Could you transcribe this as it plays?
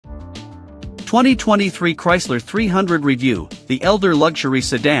2023 Chrysler 300 Review, the elder luxury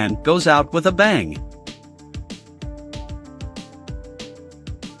sedan goes out with a bang.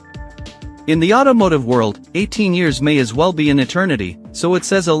 In the automotive world, 18 years may as well be an eternity, so it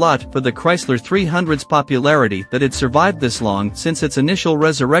says a lot for the Chrysler 300's popularity that it survived this long since its initial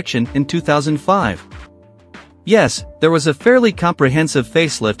resurrection in 2005. Yes, there was a fairly comprehensive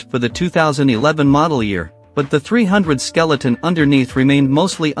facelift for the 2011 model year, but the 300 skeleton underneath remained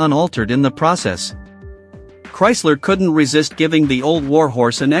mostly unaltered in the process. Chrysler couldn't resist giving the old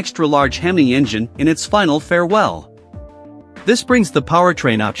warhorse an extra-large Hemi engine in its final farewell. This brings the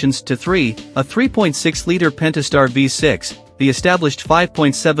powertrain options to three: a 3.6-liter Pentastar V6, the established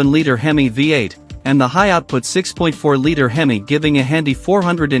 5.7-liter Hemi V8, and the high-output 6.4-liter Hemi giving a handy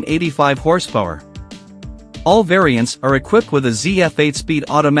 485 horsepower. All variants are equipped with a ZF 8-speed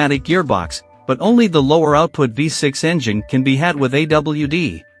automatic gearbox, but only the lower-output V6 engine can be had with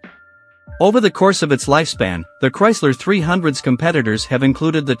AWD. Over the course of its lifespan, the Chrysler 300's competitors have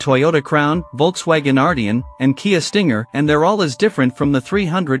included the Toyota Crown, Volkswagen Arteon, and Kia Stinger, and they're all as different from the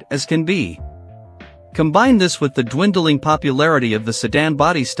 300 as can be. Combine this with the dwindling popularity of the sedan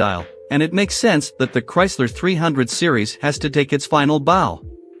body style, and it makes sense that the Chrysler 300 series has to take its final bow.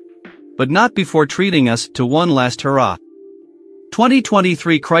 But not before treating us to one last hurrah.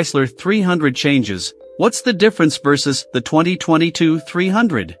 2023 Chrysler 300 changes. What's the difference versus the 2022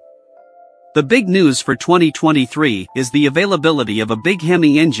 300? The big news for 2023 is the availability of a big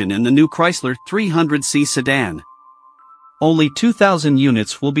Hemi engine in the new Chrysler 300C sedan. Only 2,000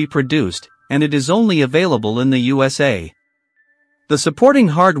 units will be produced, and it is only available in the USA. The supporting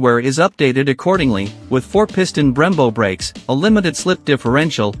hardware is updated accordingly, with 4-piston Brembo brakes, a limited slip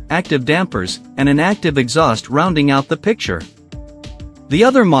differential, active dampers, and an active exhaust rounding out the picture. The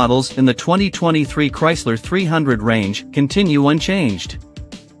other models in the 2023 Chrysler 300 range continue unchanged.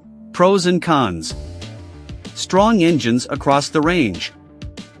 Pros and cons. Strong engines across the range.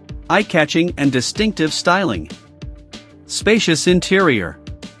 Eye-catching and distinctive styling. Spacious interior.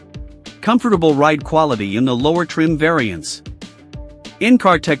 Comfortable ride quality in the lower trim variants.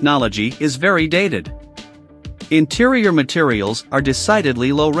 In-car technology is very dated. Interior materials are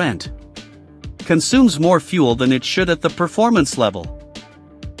decidedly low rent. Consumes more fuel than it should at the performance level.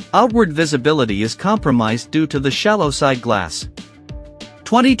 Outward visibility is compromised due to the shallow side glass.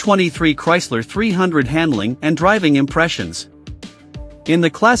 2023 Chrysler 300 handling and driving impressions. In the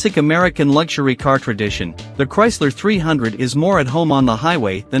classic American luxury car tradition, the Chrysler 300 is more at home on the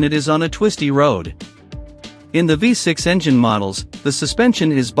highway than it is on a twisty road. In the V6 engine models, the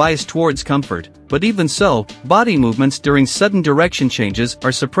suspension is biased towards comfort, but even so, body movements during sudden direction changes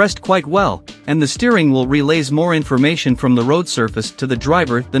are suppressed quite well, and the steering wheel relays more information from the road surface to the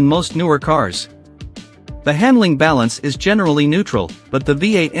driver than most newer cars. The handling balance is generally neutral, but the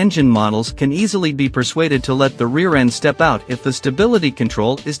V8 engine models can easily be persuaded to let the rear end step out if the stability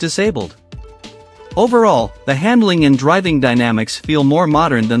control is disabled. Overall, the handling and driving dynamics feel more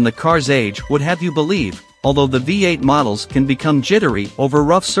modern than the car's age would have you believe, although the V8 models can become jittery over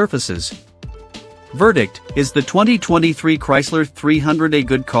rough surfaces. Verdict: is the 2023 Chrysler 300 a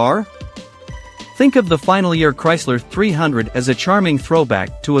good car? Think of the final year Chrysler 300 as a charming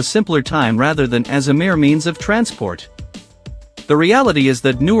throwback to a simpler time rather than as a mere means of transport. The reality is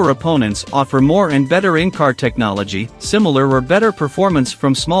that newer opponents offer more and better in-car technology, similar or better performance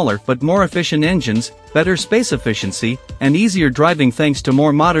from smaller but more efficient engines, better space efficiency, and easier driving thanks to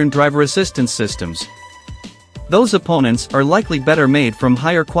more modern driver assistance systems. Those opponents are likely better made from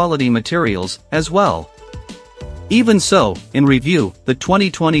higher quality materials, as well. Even so, in review, the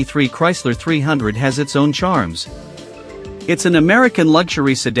 2023 Chrysler 300 has its own charms. It's an American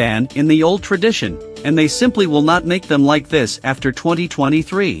luxury sedan in the old tradition, and they simply will not make them like this after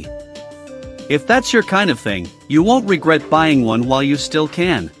 2023. If that's your kind of thing, you won't regret buying one while you still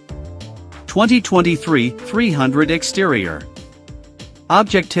can. 2023 300 Exterior.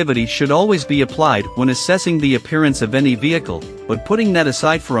 Objectivity should always be applied when assessing the appearance of any vehicle, but putting that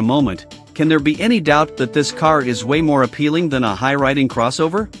aside for a moment, can there be any doubt that this car is way more appealing than a high-riding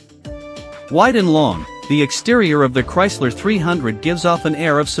crossover? Wide and long, the exterior of the Chrysler 300 gives off an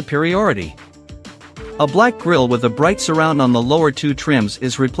air of superiority. A black grille with a bright surround on the lower two trims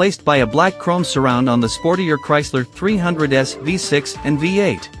is replaced by a black chrome surround on the sportier Chrysler 300S V6 and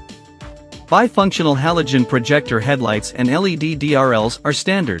V8. Bifunctional halogen projector headlights and LED DRLs are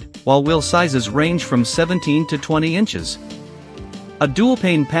standard, while wheel sizes range from 17 to 20 inches. A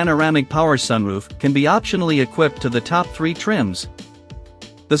dual-pane panoramic power sunroof can be optionally equipped to the top three trims.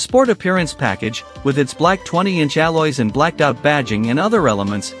 The Sport Appearance package, with its black 20-inch alloys and blacked-out badging and other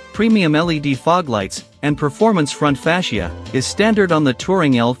elements, premium LED fog lights, and performance front fascia, is standard on the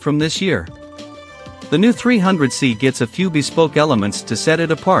Touring L from this year. The new 300C gets a few bespoke elements to set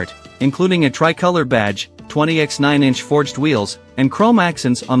it apart, including a tricolor badge, 20x 9-inch forged wheels, and chrome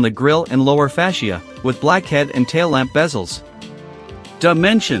accents on the grille and lower fascia, with black head and tail lamp bezels.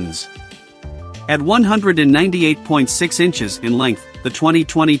 Dimensions. At 198.6 inches in length, the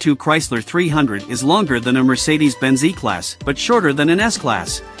 2022 Chrysler 300 is longer than a Mercedes-Benz E-Class but shorter than an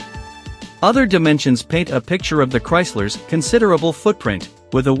S-Class. Other dimensions paint a picture of the Chrysler's considerable footprint,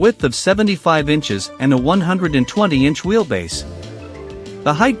 with a width of 75 inches and a 120-inch wheelbase.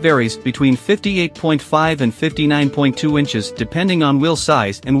 The height varies between 58.5 and 59.2 inches depending on wheel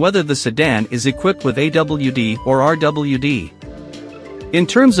size and whether the sedan is equipped with AWD or RWD. In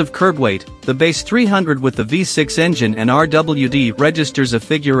terms of curb weight, the base 300 with the V6 engine and RWD registers a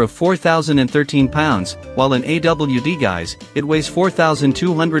figure of 4,013 pounds, while in AWD guise, it weighs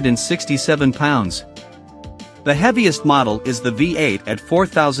 4,267 pounds. The heaviest model is the V8 at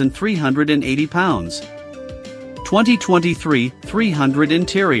 4,380 pounds. 2023 300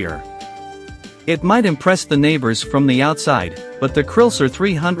 interior. It might impress the neighbors from the outside, but the Chrysler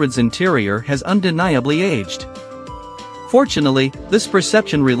 300's interior has undeniably aged. Fortunately, this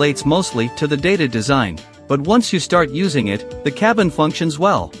perception relates mostly to the dated design, but once you start using it, the cabin functions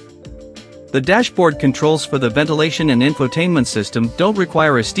well. The dashboard controls for the ventilation and infotainment system don't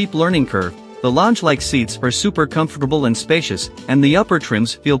require a steep learning curve, the lounge-like seats are super comfortable and spacious, and the upper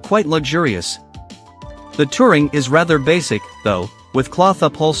trims feel quite luxurious. The touring is rather basic, though, with cloth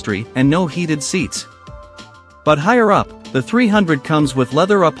upholstery and no heated seats. But higher up, the 300 comes with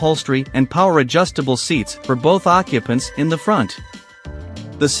leather upholstery and power-adjustable seats for both occupants in the front.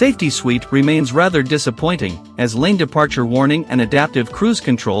 The safety suite remains rather disappointing, as lane departure warning and adaptive cruise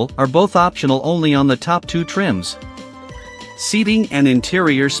control are both optional only on the top two trims. Seating and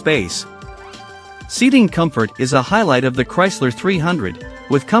interior space. Seating comfort is a highlight of the Chrysler 300,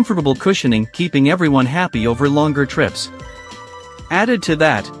 with comfortable cushioning keeping everyone happy over longer trips. Added to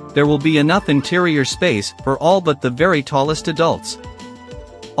that, there will be enough interior space for all but the very tallest adults.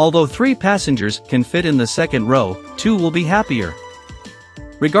 Although 3 passengers can fit in the second row, 2 will be happier.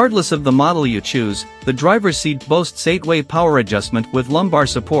 Regardless of the model you choose, the driver's seat boasts 8-way power adjustment with lumbar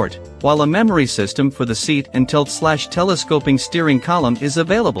support, while a memory system for the seat and tilt/telescoping steering column is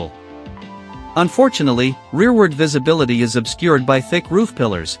available. Unfortunately, rearward visibility is obscured by thick roof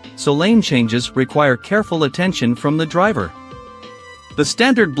pillars, so lane changes require careful attention from the driver. The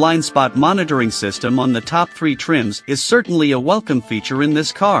standard blind spot monitoring system on the top 3 trims is certainly a welcome feature in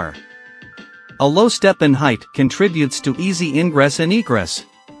this car. A low step in height contributes to easy ingress and egress.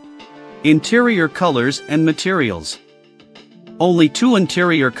 Interior colors and materials. Only 2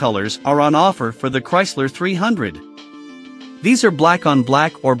 interior colors are on offer for the Chrysler 300. These are black on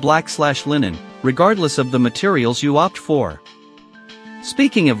black or black/linen, regardless of the materials you opt for.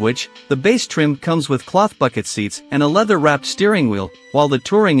 Speaking of which, the base trim comes with cloth bucket seats and a leather-wrapped steering wheel, while the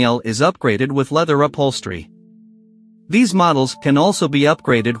Touring L is upgraded with leather upholstery. These models can also be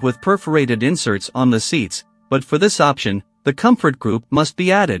upgraded with perforated inserts on the seats, but for this option, the comfort group must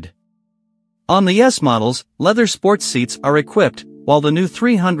be added. On the S models, leather sports seats are equipped, while the new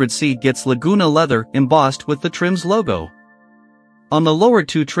 300C gets Laguna leather embossed with the trim's logo. On the lower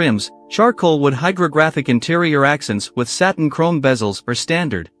 2 trims, charcoal wood hydrographic interior accents with satin chrome bezels are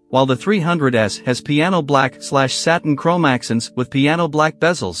standard, while the 300S has piano black/satin chrome accents with piano black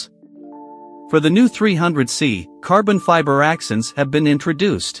bezels. For the new 300C, carbon fiber accents have been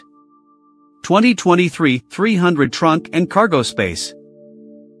introduced. 2023 300 trunk and cargo space.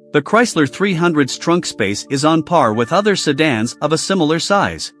 The Chrysler 300's trunk space is on par with other sedans of a similar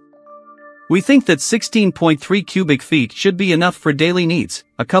size. We think that 16.3 cubic feet should be enough for daily needs,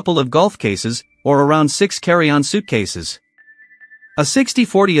 a couple of golf cases, or around 6 carry-on suitcases. A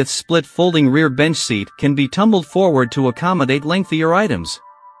 60/40th split folding rear bench seat can be tumbled forward to accommodate lengthier items.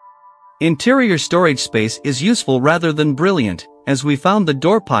 Interior storage space is useful rather than brilliant, as we found the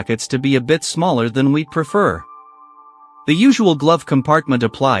door pockets to be a bit smaller than we'd prefer. The usual glove compartment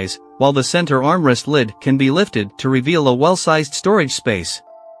applies, while the center armrest lid can be lifted to reveal a well-sized storage space.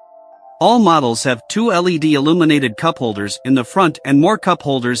 All models have 2 LED illuminated cup holders in the front and more cup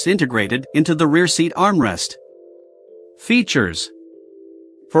holders integrated into the rear seat armrest. Features.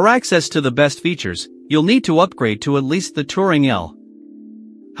 For access to the best features, you'll need to upgrade to at least the Touring L.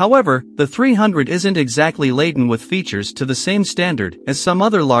 However, the 300 isn't exactly laden with features to the same standard as some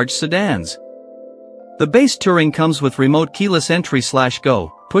other large sedans. The base Touring comes with remote keyless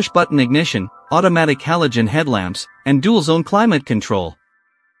entry/go, push-button ignition, automatic halogen headlamps, and dual-zone climate control.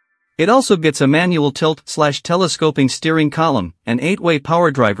 It also gets a manual tilt/telescoping steering column, an 8-way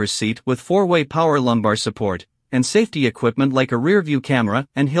power driver's seat with 4-way power lumbar support, and safety equipment like a rear-view camera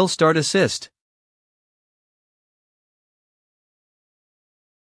and hill start assist.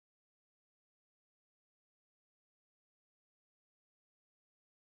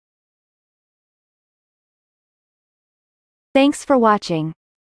 Thanks for watching.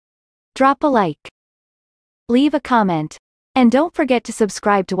 Drop a like. Leave a comment. And don't forget to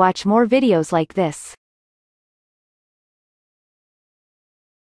subscribe to watch more videos like this.